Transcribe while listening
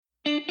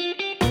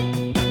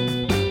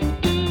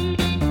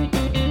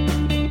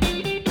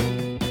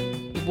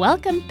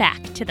Welcome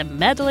back to the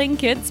Meddling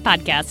Kids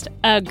Podcast,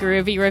 a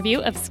groovy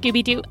review of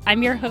Scooby-Doo.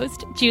 I'm your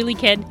host, Julie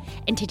Kidd,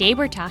 and today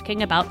we're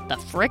talking about the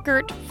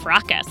Frickert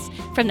Fracas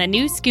from the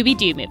new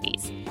Scooby-Doo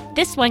movies.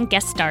 This one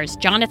guest stars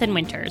Jonathan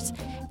Winters.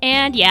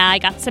 And yeah, I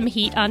got some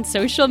heat on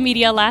social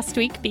media last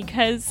week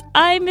because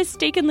I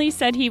mistakenly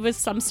said he was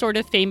some sort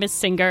of famous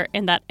singer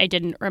and that I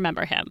didn't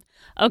remember him.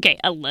 Okay,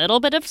 a little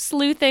bit of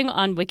sleuthing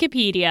on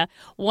Wikipedia.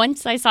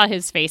 Once I saw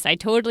his face, I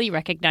totally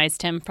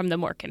recognized him from the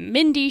Mork and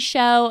Mindy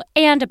show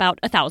and about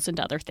 1,000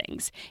 other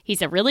things.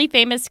 He's a really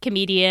famous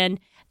comedian,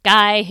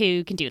 guy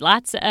who can do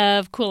lots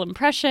of cool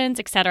impressions,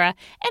 etc.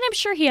 And I'm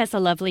sure he has a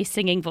lovely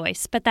singing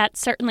voice, but that's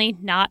certainly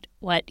not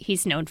what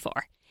he's known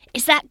for.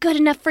 Is that good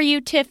enough for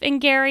you, Tiff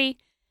and Gary?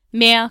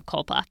 Mea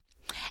culpa.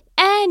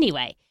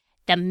 Anyway,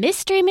 the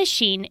Mystery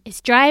Machine is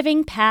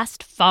driving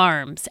past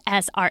farms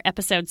as our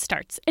episode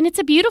starts. And it's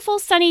a beautiful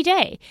sunny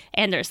day,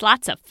 and there's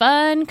lots of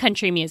fun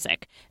country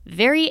music.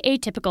 Very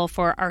atypical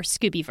for our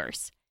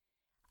Scooby-verse.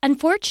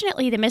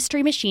 Unfortunately, the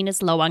Mystery Machine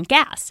is low on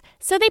gas,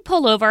 so they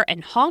pull over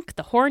and honk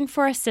the horn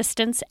for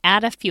assistance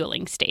at a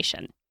fueling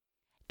station.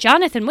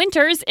 Jonathan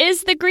Winters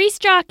is the grease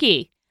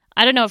jockey.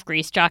 I don't know if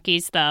grease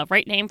jockey's the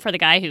right name for the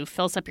guy who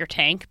fills up your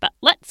tank, but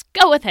let's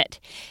go with it.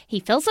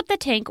 He fills up the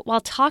tank while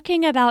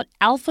talking about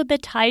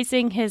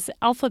alphabetizing his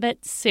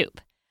alphabet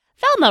soup.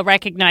 Velma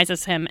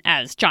recognizes him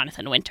as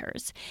Jonathan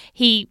Winters.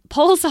 He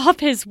pulls off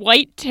his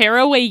white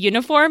tearaway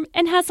uniform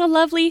and has a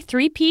lovely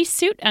three-piece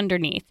suit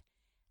underneath.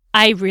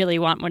 I really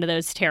want one of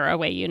those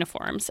tearaway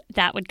uniforms.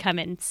 That would come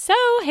in so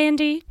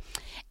handy.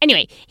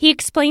 Anyway, he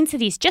explains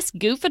that he's just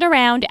goofing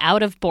around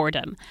out of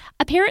boredom.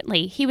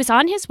 Apparently, he was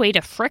on his way to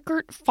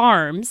Frickert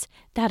Farms.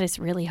 That is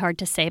really hard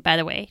to say, by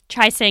the way.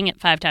 Try saying it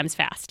 5 times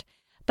fast.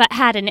 But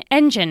had an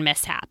engine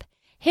mishap.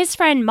 His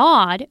friend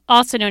Maud,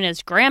 also known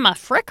as Grandma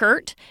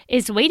Frickert,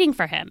 is waiting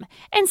for him,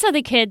 and so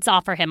the kids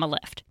offer him a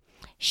lift.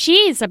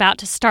 She's about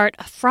to start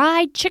a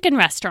fried chicken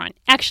restaurant,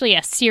 actually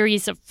a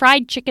series of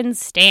fried chicken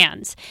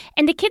stands,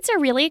 and the kids are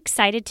really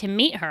excited to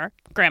meet her,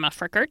 Grandma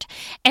Frickert,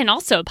 and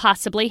also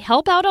possibly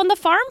help out on the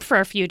farm for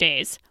a few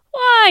days.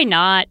 Why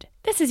not?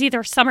 This is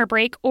either summer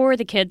break or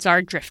the kids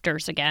are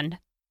drifters again.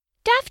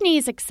 Daphne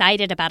is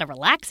excited about a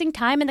relaxing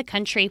time in the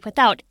country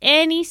without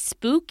any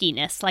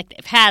spookiness like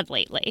they've had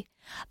lately.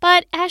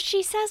 But as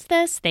she says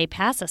this, they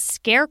pass a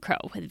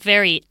scarecrow with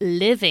very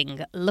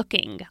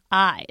living-looking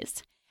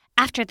eyes.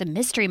 After the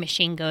Mystery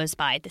Machine goes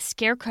by, the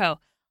scarecrow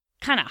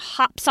kind of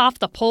hops off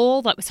the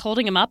pole that was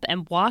holding him up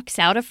and walks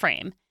out of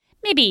frame.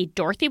 Maybe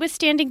Dorothy was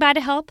standing by to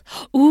help.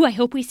 Ooh, I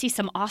hope we see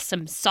some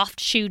awesome soft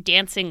shoe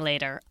dancing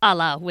later, a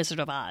la Wizard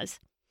of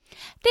Oz.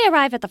 They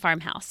arrive at the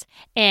farmhouse,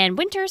 and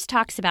Winters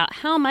talks about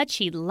how much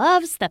he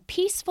loves the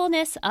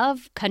peacefulness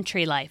of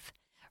country life.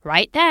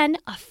 Right then,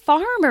 a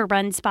farmer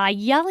runs by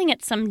yelling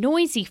at some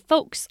noisy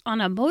folks on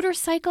a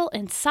motorcycle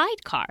and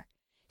sidecar.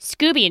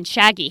 Scooby and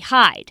Shaggy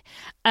hide.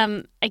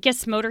 I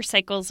guess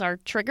motorcycles are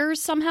triggers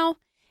somehow.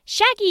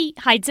 Shaggy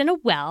hides in a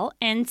well,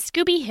 and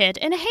Scooby hid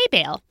in a hay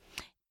bale.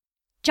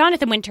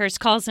 Jonathan Winters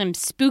calls him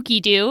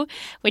Spooky-Doo,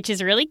 which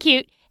is really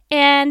cute,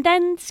 and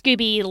then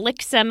Scooby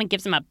licks him and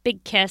gives him a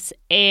big kiss,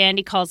 and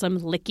he calls him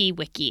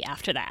Licky-Wicky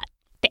after that.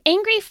 The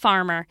angry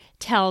farmer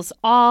tells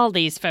all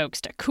these folks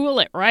to cool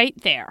it right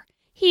there.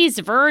 He's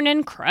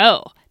Vernon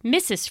Crow,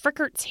 Mrs.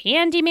 Frickert's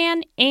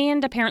handyman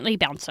and apparently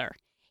bouncer.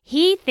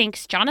 He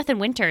thinks Jonathan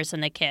Winters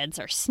and the kids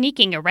are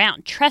sneaking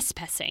around,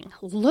 trespassing,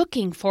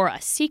 looking for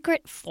a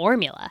secret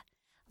formula.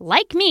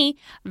 Like me,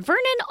 Vernon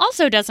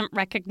also doesn't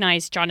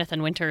recognize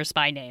Jonathan Winters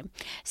by name.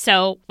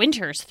 So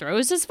Winters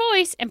throws his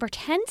voice and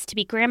pretends to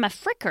be Grandma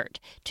Frickert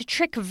to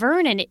trick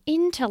Vernon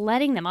into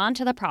letting them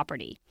onto the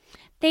property.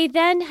 They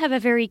then have a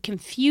very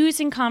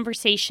confusing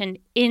conversation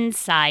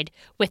inside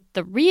with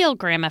the real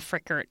Grandma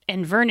Frickert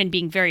and Vernon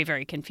being very,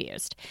 very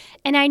confused.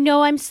 And I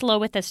know I'm slow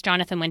with this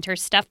Jonathan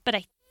Winters stuff, but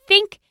I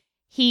think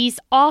he's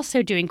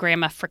also doing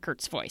Grandma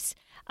Frickert's voice.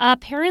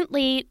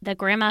 Apparently, the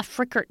Grandma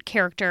Frickert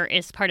character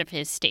is part of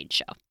his stage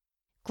show.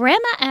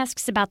 Grandma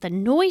asks about the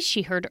noise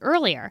she heard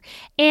earlier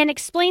and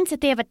explains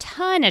that they have a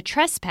ton of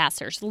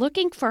trespassers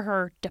looking for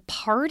her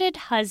departed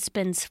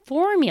husband's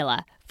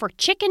formula for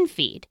chicken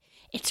feed.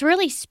 It's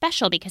really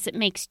special because it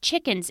makes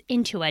chickens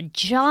into a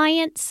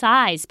giant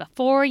size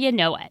before you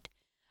know it.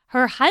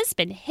 Her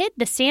husband hid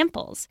the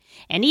samples,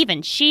 and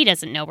even she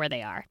doesn't know where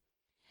they are.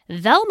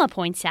 Velma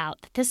points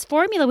out that this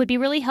formula would be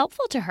really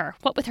helpful to her,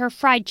 what with her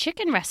fried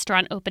chicken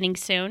restaurant opening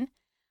soon.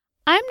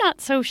 I'm not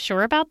so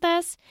sure about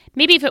this.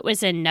 Maybe if it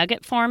was in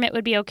nugget form, it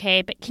would be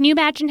okay, but can you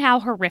imagine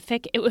how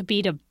horrific it would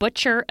be to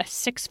butcher a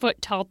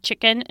 6-foot-tall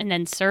chicken and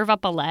then serve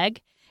up a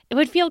leg? It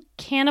would feel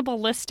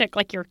cannibalistic,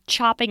 like you're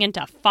chopping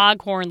into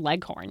foghorn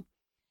leghorn.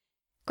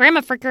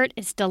 Grandma Frickert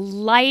is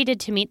delighted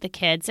to meet the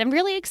kids and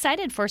really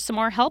excited for some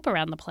more help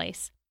around the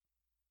place.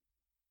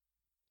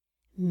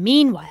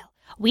 Meanwhile,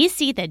 we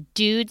see the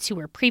dudes who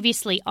were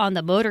previously on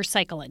the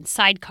motorcycle and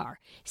sidecar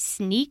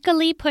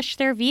sneakily push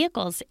their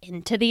vehicles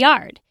into the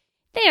yard.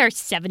 They are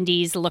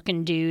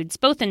 70s-looking dudes,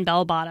 both in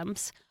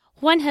bell-bottoms.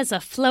 One has a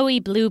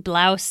flowy blue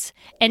blouse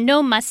and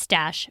no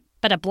mustache,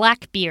 but a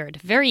black beard,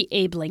 very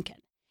Abe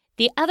Lincoln.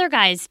 The other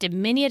guy's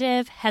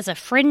diminutive, has a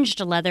fringed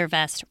leather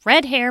vest,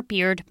 red hair,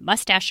 beard,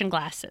 mustache, and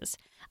glasses.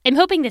 I'm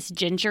hoping this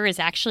Ginger is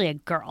actually a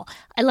girl.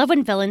 I love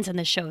when villains in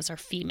the shows are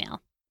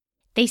female.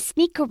 They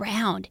sneak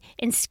around,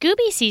 and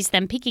Scooby sees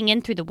them peeking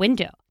in through the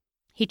window.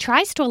 He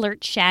tries to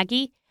alert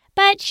Shaggy,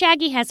 but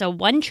Shaggy has a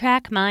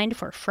one-track mind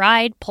for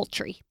fried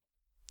poultry.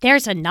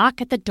 There's a knock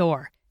at the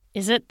door.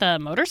 Is it the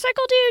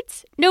motorcycle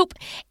dudes? Nope,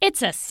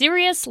 it's a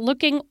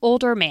serious-looking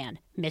older man,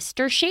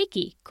 Mr.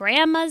 Shaky,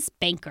 Grandma's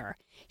banker.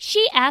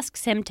 She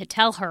asks him to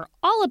tell her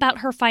all about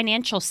her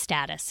financial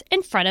status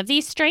in front of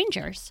these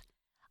strangers.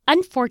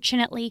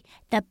 Unfortunately,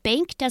 the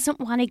bank doesn't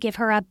want to give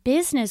her a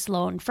business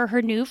loan for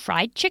her new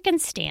fried chicken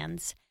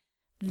stands.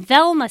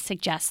 Velma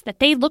suggests that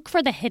they look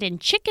for the hidden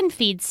chicken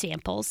feed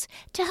samples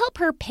to help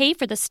her pay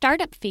for the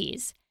startup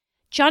fees.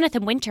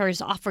 Jonathan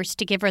Winters offers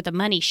to give her the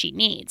money she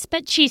needs,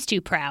 but she's too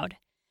proud.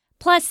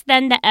 Plus,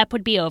 then the ep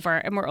would be over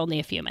and we're only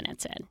a few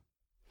minutes in.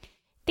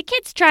 The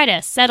kids try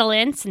to settle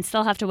in since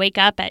they'll have to wake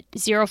up at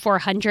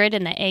 0400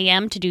 in the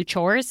a.m. to do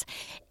chores,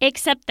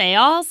 except they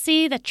all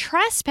see the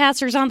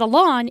trespassers on the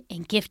lawn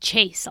and give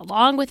chase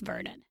along with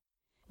Vernon.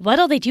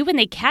 What'll they do when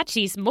they catch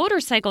these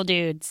motorcycle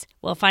dudes?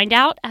 We'll find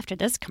out after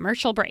this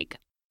commercial break.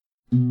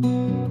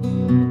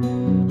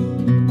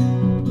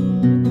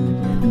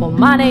 Well,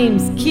 my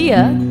name's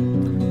Kia.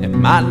 And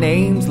my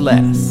name's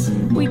Les.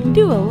 We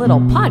do a little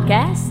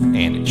podcast.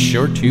 And it's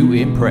sure to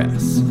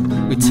impress.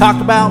 We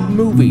talk about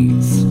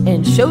movies.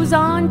 And shows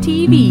on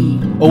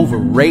TV.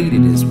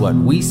 Overrated is what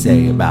we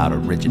say about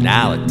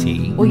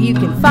originality. Well, you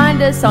can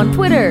find us on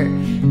Twitter,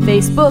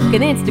 Facebook,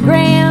 and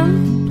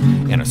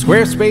Instagram. And a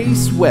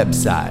Squarespace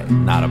website,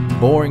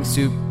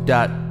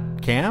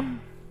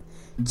 notaboringsoup.com.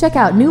 Check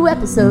out new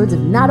episodes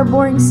of Not a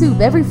Boring Soup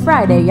every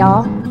Friday,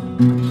 y'all.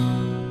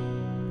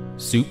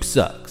 Soup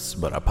sucks,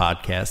 but our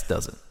podcast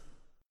doesn't.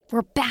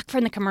 We're back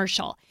from the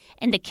commercial,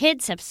 and the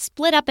kids have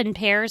split up in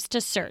pairs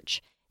to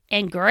search.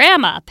 And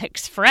Grandma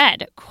picks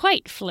Fred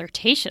quite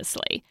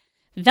flirtatiously.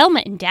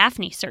 Velma and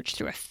Daphne search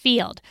through a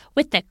field,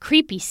 with the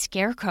creepy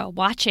scarecrow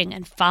watching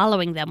and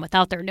following them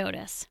without their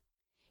notice.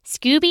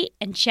 Scooby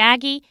and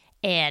Shaggy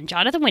and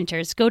Jonathan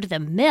Winters go to the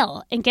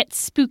mill and get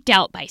spooked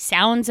out by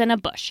sounds in a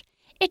bush.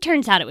 It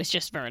turns out it was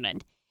just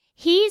Vernon.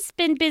 He's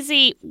been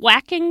busy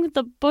whacking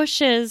the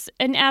bushes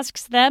and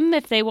asks them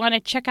if they want to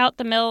check out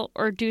the mill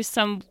or do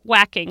some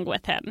whacking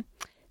with him.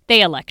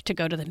 They elect to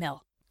go to the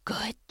mill.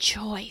 Good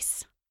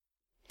choice.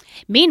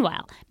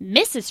 Meanwhile,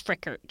 Mrs.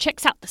 Frickert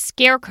checks out the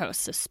scarecrow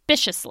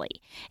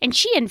suspiciously, and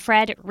she and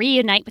Fred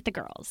reunite with the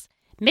girls.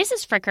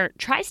 Mrs. Frickert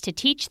tries to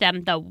teach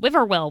them the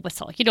whippoorwill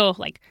whistle,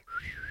 like...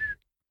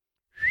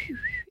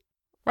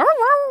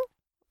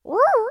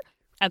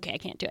 Okay, I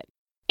can't do it.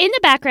 In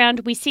the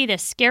background, we see the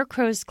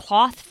scarecrow's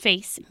cloth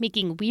face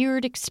making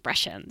weird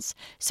expressions.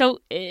 So,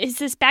 is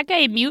this bad guy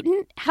a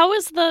mutant? How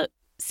is the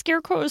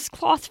scarecrow's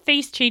cloth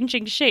face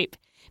changing shape?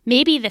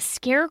 Maybe the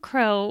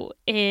scarecrow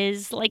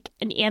is like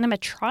an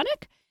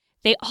animatronic?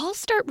 They all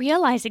start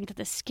realizing that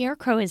the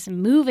scarecrow is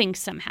moving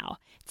somehow.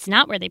 It's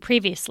not where they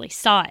previously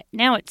saw it.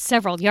 Now it's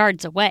several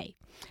yards away.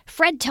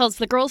 Fred tells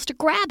the girls to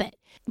grab it,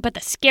 but the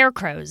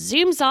scarecrow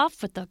zooms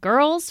off with the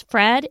girls,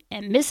 Fred,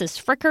 and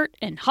Mrs. Frickert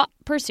in hot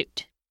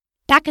pursuit.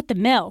 Back at the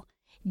mill,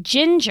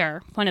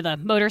 Ginger, one of the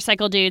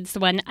motorcycle dudes, the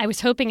one I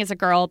was hoping is a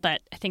girl, but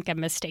I think I'm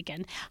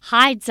mistaken,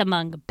 hides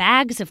among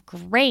bags of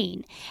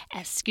grain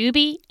as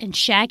Scooby and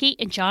Shaggy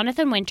and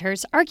Jonathan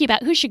Winters argue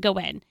about who should go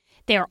in.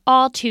 They are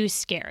all too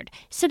scared,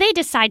 so they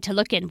decide to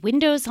look in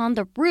windows on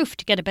the roof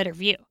to get a better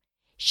view.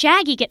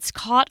 Shaggy gets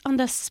caught on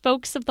the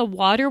spokes of the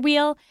water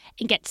wheel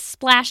and gets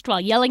splashed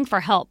while yelling for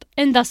help,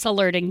 and thus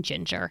alerting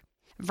Ginger.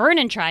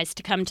 Vernon tries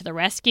to come to the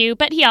rescue,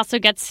 but he also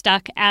gets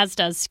stuck, as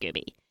does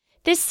Scooby.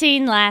 This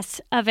scene lasts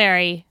a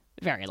very,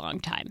 very long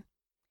time.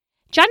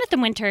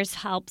 Jonathan Winters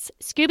helps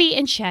Scooby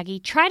and Shaggy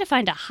try to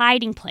find a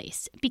hiding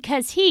place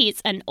because he's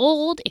an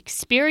old,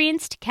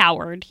 experienced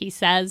coward, he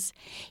says.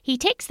 He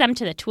takes them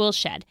to the tool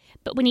shed,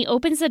 but when he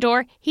opens the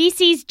door, he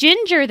sees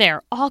Ginger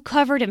there, all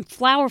covered in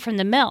flour from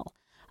the mill.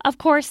 Of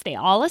course, they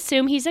all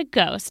assume he's a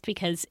ghost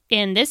because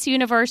in this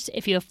universe,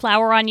 if you have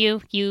flour on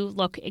you, you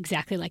look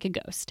exactly like a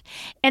ghost.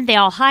 And they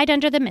all hide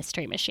under the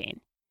mystery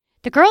machine.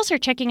 The girls are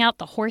checking out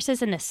the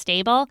horses in the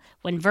stable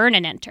when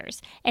Vernon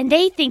enters, and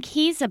they think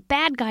he's a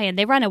bad guy and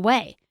they run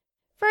away.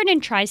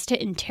 Vernon tries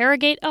to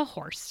interrogate a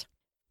horse.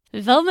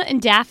 Velma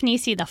and Daphne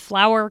see the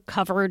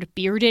flour-covered,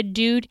 bearded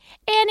dude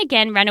and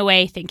again run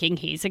away thinking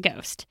he's a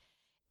ghost.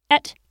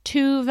 Et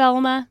tu,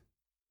 Velma?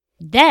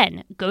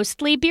 Then,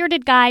 ghostly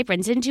bearded guy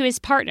runs into his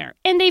partner,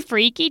 and they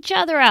freak each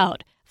other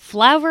out.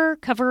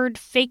 Flour-covered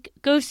fake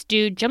ghost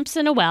dude jumps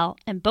in a well,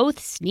 and both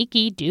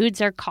sneaky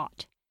dudes are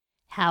caught.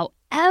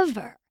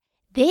 However,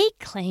 they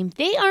claim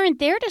they aren't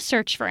there to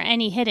search for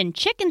any hidden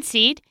chicken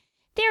seed.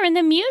 They're in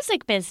the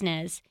music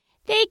business.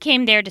 They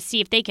came there to see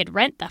if they could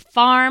rent the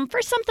farm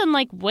for something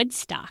like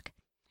Woodstock.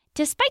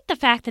 Despite the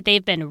fact that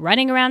they've been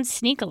running around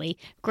sneakily,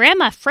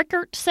 Grandma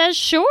Frickert says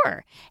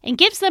sure and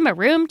gives them a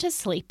room to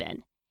sleep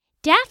in.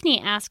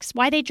 Daphne asks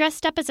why they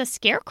dressed up as a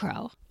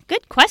scarecrow.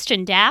 Good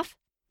question, Daph.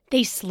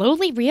 They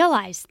slowly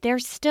realize there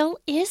still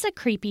is a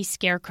creepy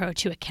scarecrow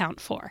to account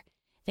for.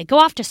 They go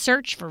off to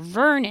search for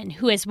Vernon,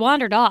 who has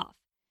wandered off.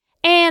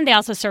 And they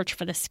also search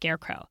for the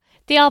scarecrow.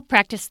 They all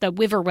practice the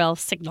whippoorwill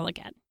signal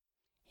again.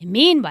 And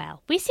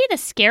meanwhile, we see the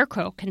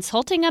scarecrow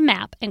consulting a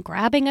map and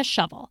grabbing a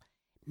shovel.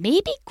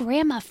 Maybe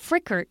Grandma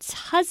Frickert's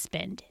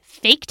husband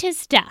faked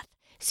his death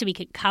so he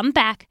could come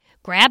back,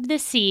 grab the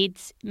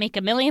seeds, make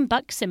 $1 million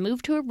and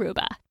move to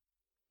Aruba.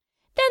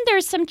 Then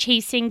there's some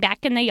chasing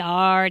back in the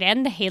yard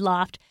and the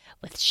hayloft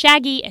with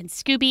Shaggy and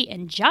Scooby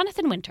and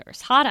Jonathan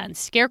Winters hot on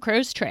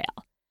Scarecrow's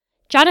trail.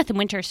 Jonathan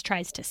Winters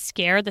tries to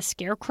scare the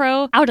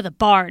scarecrow out of the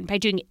barn by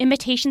doing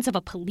imitations of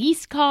a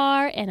police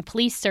car and a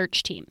police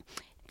search team.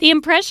 The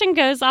impression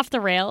goes off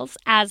the rails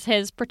as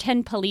his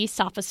pretend police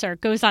officer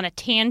goes on a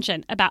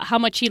tangent about how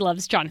much he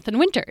loves Jonathan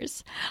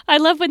Winters. I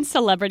love when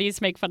celebrities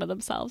make fun of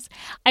themselves.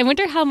 I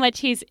wonder how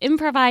much he's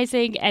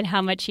improvising and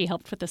how much he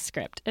helped with the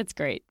script. It's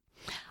great.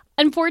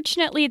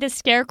 Unfortunately, the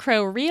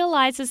scarecrow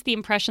realizes the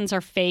impressions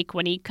are fake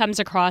when he comes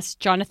across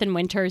Jonathan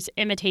Winters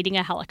imitating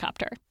a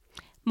helicopter.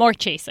 More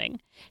chasing.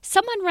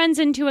 Someone runs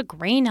into a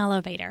grain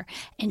elevator,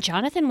 and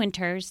Jonathan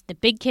Winters, the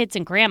big kids,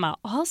 and Grandma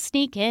all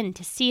sneak in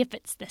to see if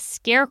it's the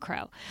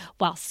scarecrow,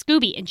 while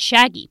Scooby and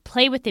Shaggy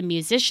play with the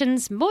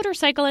musician's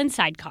motorcycle and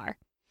sidecar.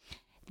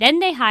 Then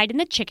they hide in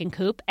the chicken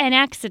coop and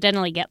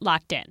accidentally get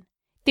locked in.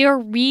 They're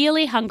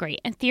really hungry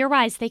and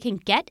theorize they can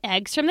get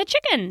eggs from the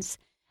chickens.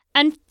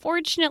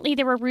 Unfortunately,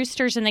 there were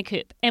roosters in the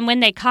coop, and when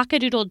they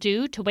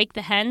cock-a-doodle-doo to wake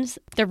the hens,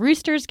 the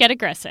roosters get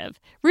aggressive.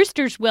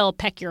 Roosters will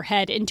peck your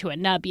head into a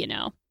nub, you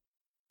know.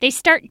 They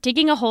start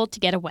digging a hole to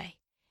get away.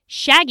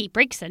 Shaggy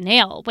breaks a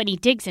nail when he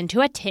digs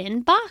into a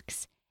tin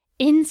box.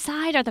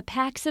 Inside are the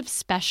packs of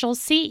special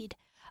seed.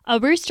 A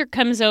rooster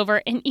comes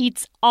over and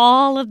eats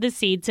all of the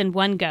seeds in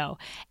one go,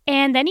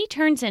 and then he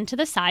turns into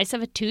the size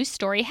of a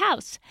 2-story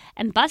house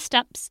and busts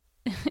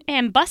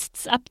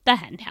up the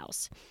hen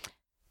house.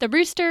 The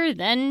rooster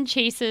then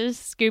chases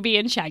Scooby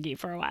and Shaggy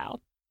for a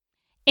while.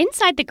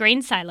 Inside the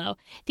grain silo,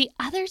 the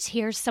others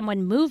hear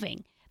someone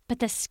moving, but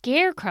the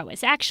scarecrow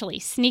is actually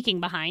sneaking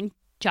behind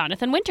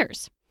Jonathan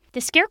Winters. The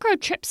scarecrow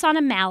trips on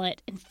a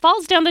mallet and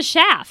falls down the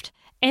shaft,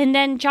 and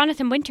then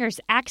Jonathan Winters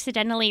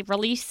accidentally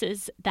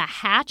releases the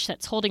hatch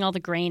that's holding all the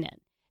grain in.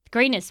 The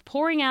grain is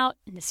pouring out,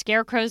 and the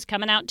scarecrow's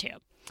coming out too.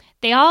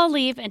 They all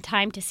leave in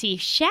time to see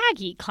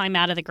Shaggy climb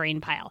out of the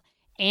grain pile,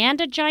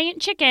 and a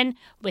giant chicken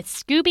with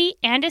Scooby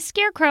and a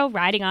scarecrow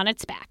riding on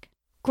its back.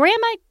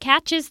 Grandma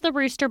catches the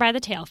rooster by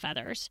the tail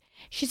feathers.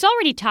 She's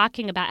already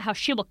talking about how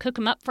she will cook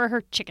him up for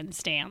her chicken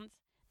stands.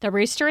 The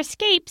rooster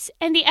escapes,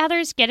 and the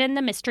others get in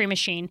the mystery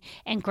machine,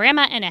 and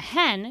Grandma and a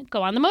hen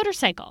go on the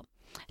motorcycle.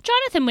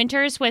 Jonathan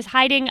Winters was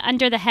hiding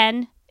under the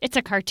hen. It's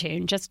a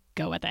cartoon, just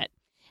go with it.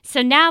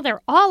 So now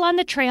they're all on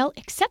the trail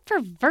except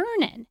for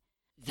Vernon.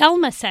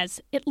 Velma says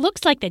it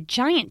looks like the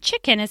giant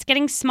chicken is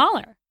getting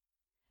smaller.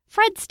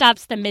 Fred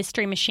stops the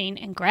mystery machine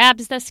and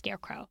grabs the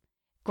scarecrow.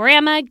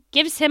 Grandma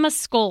gives him a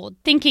scold,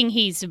 thinking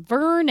he's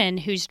Vernon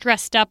who's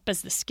dressed up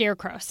as the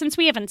scarecrow, since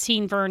we haven't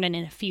seen Vernon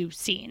in a few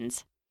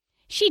scenes.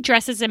 She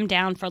dresses him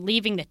down for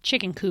leaving the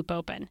chicken coop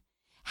open.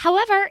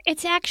 However,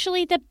 it's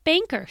actually the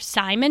banker,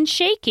 Simon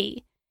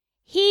Shaky.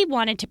 He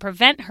wanted to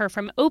prevent her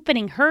from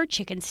opening her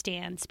chicken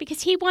stands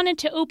because he wanted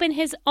to open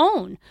his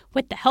own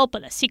with the help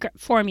of the secret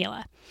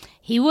formula.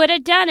 He would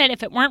have done it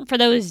if it weren't for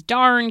those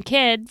darn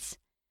kids.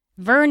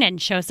 Vernon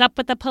shows up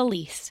with the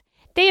police.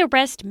 They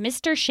arrest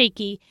Mr.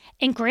 Shaky,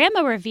 and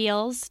Grandma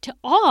reveals to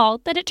all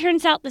that it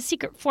turns out the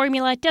secret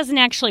formula doesn't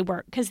actually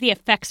work because the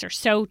effects are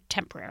so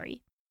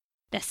temporary.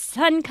 The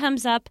sun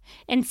comes up,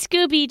 and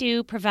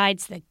Scooby-Doo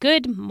provides the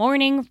good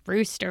morning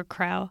rooster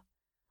crow.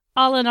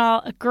 All in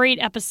all, a great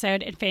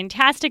episode and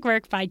fantastic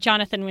work by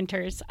Jonathan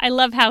Winters. I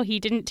love how he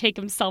didn't take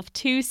himself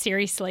too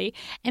seriously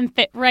and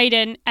fit right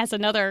in as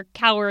another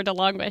coward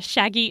along with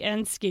Shaggy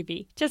and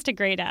Scooby. Just a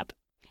great ep.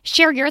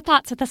 Share your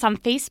thoughts with us on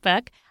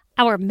Facebook.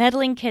 Our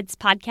Meddling Kids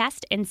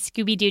podcast and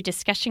Scooby-Doo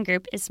discussion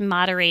group is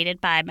moderated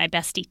by my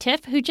bestie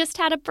Tiff, who just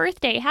had a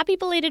birthday. Happy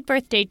belated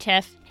birthday,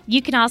 Tiff.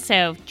 You can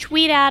also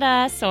tweet at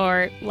us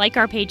or like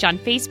our page on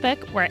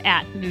Facebook. We're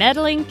at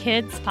Meddling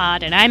Kids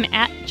Pod, and I'm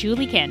at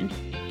Julie Kin.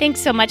 Thanks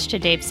so much to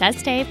Dave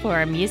Seste for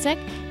our music.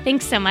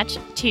 Thanks so much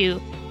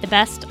to the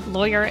best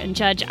lawyer and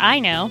judge I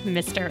know,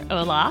 Mr.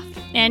 Olaf.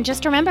 And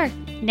just remember,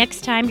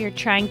 next time you're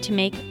trying to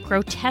make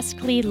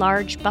grotesquely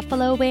large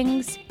buffalo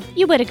wings,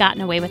 you would have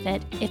gotten away with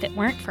it if it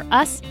weren't for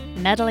us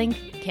meddling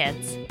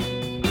kids.